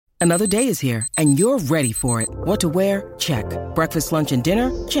Another day is here, and you're ready for it. What to wear? Check. Breakfast, lunch, and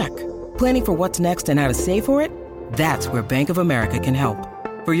dinner? Check. Planning for what's next and how to save for it? That's where Bank of America can help.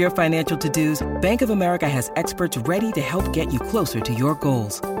 For your financial to-dos, Bank of America has experts ready to help get you closer to your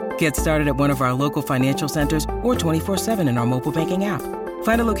goals. Get started at one of our local financial centers or 24/7 in our mobile banking app.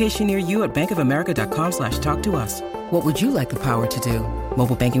 Find a location near you at bankofamerica.com/talktous. What would you like the power to do?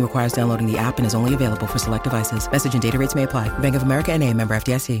 Mobile banking requires downloading the app and is only available for select devices. Message and data rates may apply. Bank of America N.A., member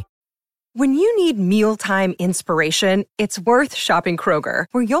FDIC. When you need mealtime inspiration, it's worth shopping Kroger,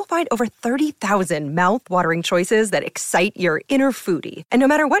 where you'll find over 30,000 mouth-watering choices that excite your inner foodie. And no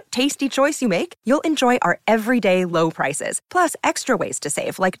matter what tasty choice you make, you'll enjoy our everyday low prices, plus extra ways to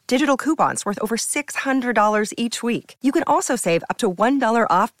save, like digital coupons worth over $600 each week. You can also save up to $1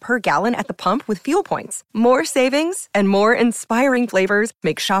 off per gallon at the pump with fuel points. More savings and more inspiring flavors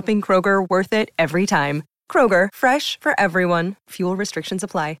make shopping Kroger worth it every time. Kroger, fresh for everyone. Fuel restrictions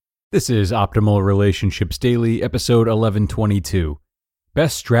apply. This is Optimal Relationships Daily, episode 1122.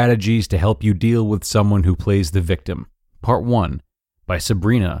 Best Strategies to Help You Deal with Someone Who Plays the Victim, Part 1, by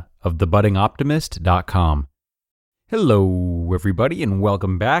Sabrina of thebuddingoptimist.com. Hello, everybody, and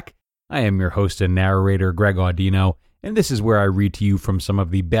welcome back. I am your host and narrator, Greg Audino, and this is where I read to you from some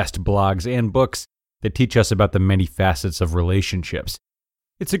of the best blogs and books that teach us about the many facets of relationships.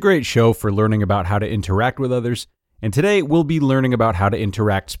 It's a great show for learning about how to interact with others, and today we'll be learning about how to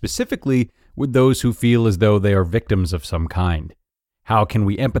interact specifically with those who feel as though they are victims of some kind. How can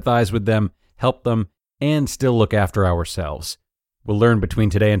we empathize with them, help them, and still look after ourselves? We'll learn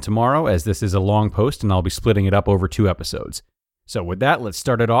between today and tomorrow, as this is a long post and I'll be splitting it up over 2 episodes. So with that, let's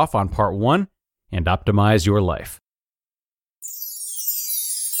start it off on part 1 and optimize your life.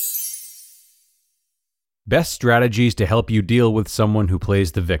 Best Strategies to Help You Deal with Someone Who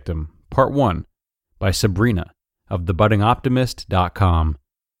Plays the Victim, Part 1, by Sabrina of thebuddingoptimist.com.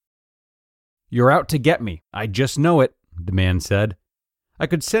 "You're out to get me. I just know it," the man said. I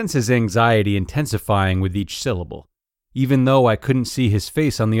could sense his anxiety intensifying with each syllable. Even though I couldn't see his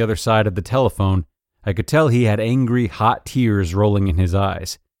face on the other side of the telephone, I could tell he had angry, hot tears rolling in his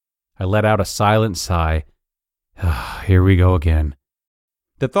eyes. I let out a silent sigh. Here we go again.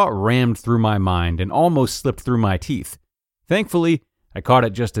 The thought rammed through my mind and almost slipped through my teeth. Thankfully, I caught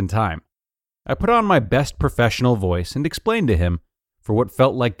it just in time. I put on my best professional voice and explained to him, for what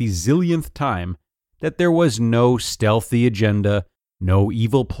felt like the zillionth time, that there was no stealthy agenda, no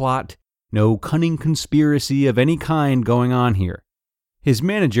evil plot, no cunning conspiracy of any kind going on here. His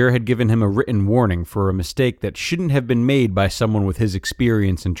manager had given him a written warning for a mistake that shouldn't have been made by someone with his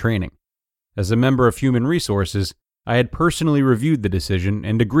experience and training. As a member of Human Resources, I had personally reviewed the decision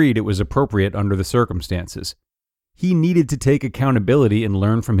and agreed it was appropriate under the circumstances. He needed to take accountability and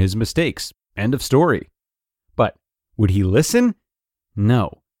learn from his mistakes. End of story. But would he listen?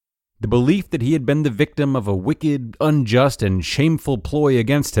 No. The belief that he had been the victim of a wicked, unjust, and shameful ploy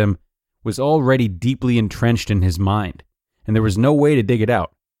against him was already deeply entrenched in his mind, and there was no way to dig it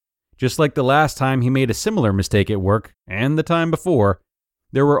out. Just like the last time he made a similar mistake at work, and the time before,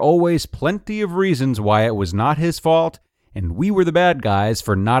 there were always plenty of reasons why it was not his fault, and we were the bad guys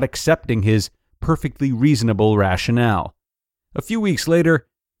for not accepting his perfectly reasonable rationale. A few weeks later,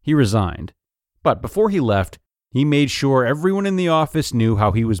 he resigned. But before he left, he made sure everyone in the office knew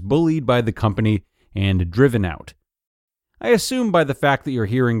how he was bullied by the company and driven out. I assume by the fact that you're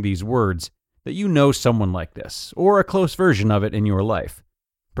hearing these words that you know someone like this, or a close version of it in your life.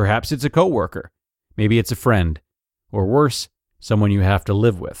 Perhaps it's a coworker, maybe it's a friend, or worse, someone you have to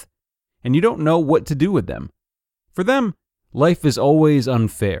live with, and you don't know what to do with them. For them, life is always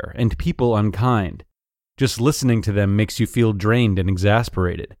unfair and people unkind. Just listening to them makes you feel drained and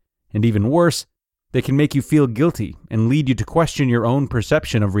exasperated, and even worse, they can make you feel guilty and lead you to question your own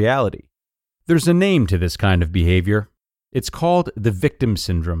perception of reality. There's a name to this kind of behavior. It's called the victim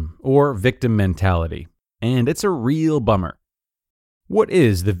syndrome, or victim mentality, and it's a real bummer. What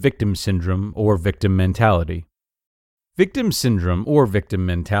is the victim syndrome or victim mentality? Victim syndrome or victim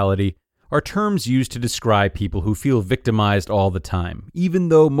mentality are terms used to describe people who feel victimized all the time, even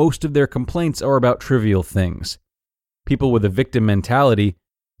though most of their complaints are about trivial things. People with a victim mentality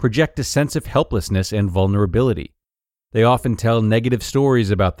project a sense of helplessness and vulnerability. They often tell negative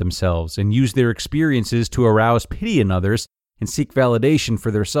stories about themselves and use their experiences to arouse pity in others and seek validation for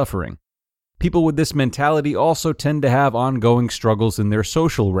their suffering. People with this mentality also tend to have ongoing struggles in their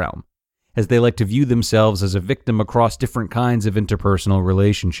social realm, as they like to view themselves as a victim across different kinds of interpersonal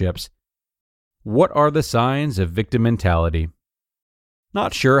relationships. What are the signs of victim mentality?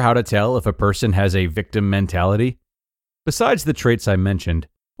 Not sure how to tell if a person has a victim mentality? Besides the traits I mentioned,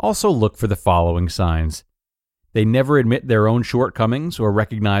 also look for the following signs. They never admit their own shortcomings or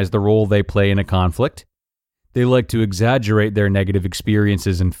recognize the role they play in a conflict. They like to exaggerate their negative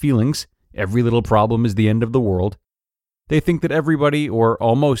experiences and feelings. Every little problem is the end of the world. They think that everybody, or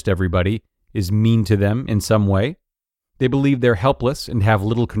almost everybody, is mean to them in some way. They believe they're helpless and have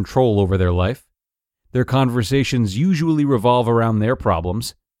little control over their life. Their conversations usually revolve around their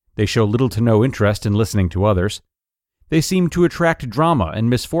problems. They show little to no interest in listening to others. They seem to attract drama and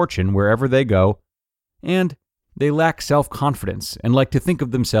misfortune wherever they go. And they lack self-confidence and like to think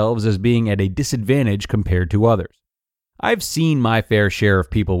of themselves as being at a disadvantage compared to others. I've seen my fair share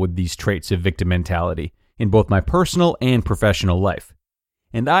of people with these traits of victim mentality in both my personal and professional life.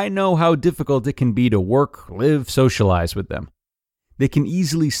 And I know how difficult it can be to work, live, socialize with them. They can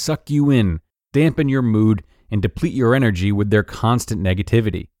easily suck you in, dampen your mood, and deplete your energy with their constant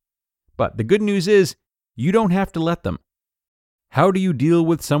negativity. But the good news is, you don't have to let them. How do you deal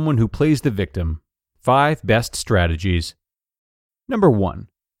with someone who plays the victim? 5 best strategies. Number 1.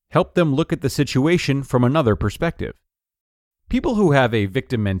 Help them look at the situation from another perspective. People who have a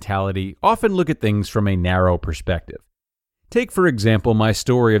victim mentality often look at things from a narrow perspective. Take, for example, my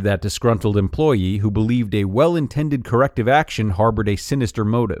story of that disgruntled employee who believed a well-intended corrective action harbored a sinister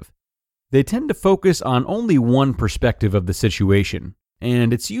motive. They tend to focus on only one perspective of the situation,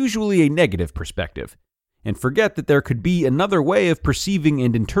 and it's usually a negative perspective, and forget that there could be another way of perceiving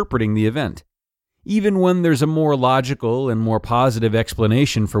and interpreting the event. Even when there's a more logical and more positive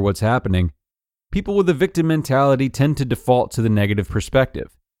explanation for what's happening, people with a victim mentality tend to default to the negative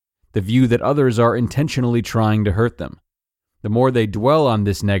perspective, the view that others are intentionally trying to hurt them. The more they dwell on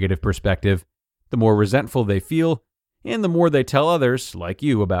this negative perspective, the more resentful they feel, and the more they tell others, like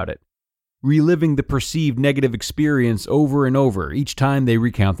you, about it, reliving the perceived negative experience over and over each time they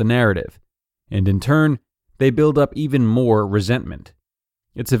recount the narrative. And in turn, they build up even more resentment.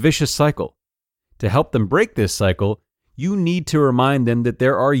 It's a vicious cycle. To help them break this cycle, you need to remind them that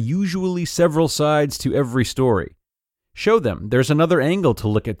there are usually several sides to every story. Show them there's another angle to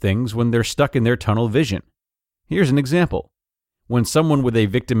look at things when they're stuck in their tunnel vision. Here's an example. When someone with a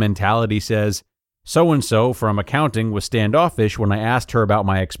victim mentality says, "So-and-so from accounting was standoffish when I asked her about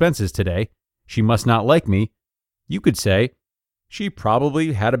my expenses today. She must not like me," you could say, "She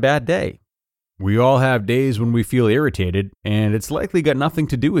probably had a bad day." We all have days when we feel irritated, and it's likely got nothing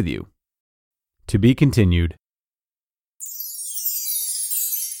to do with you. To be continued.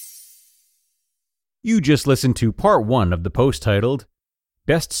 You just listened to part 1 of the post titled,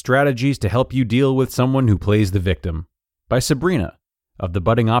 Best Strategies to Help You Deal with Someone Who Plays the Victim, by Sabrina of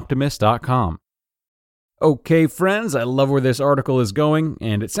thebuddingoptimist.com. Okay, friends, I love where this article is going,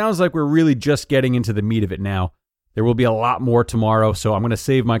 and it sounds like we're really just getting into the meat of it now. There will be a lot more tomorrow, so I'm going to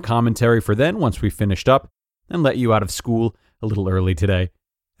save my commentary for then once we've finished up and let you out of school a little early today.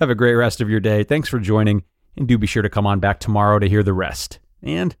 Have a great rest of your day. Thanks for joining, and do be sure to come on back tomorrow to hear the rest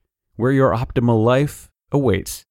and where your optimal life awaits.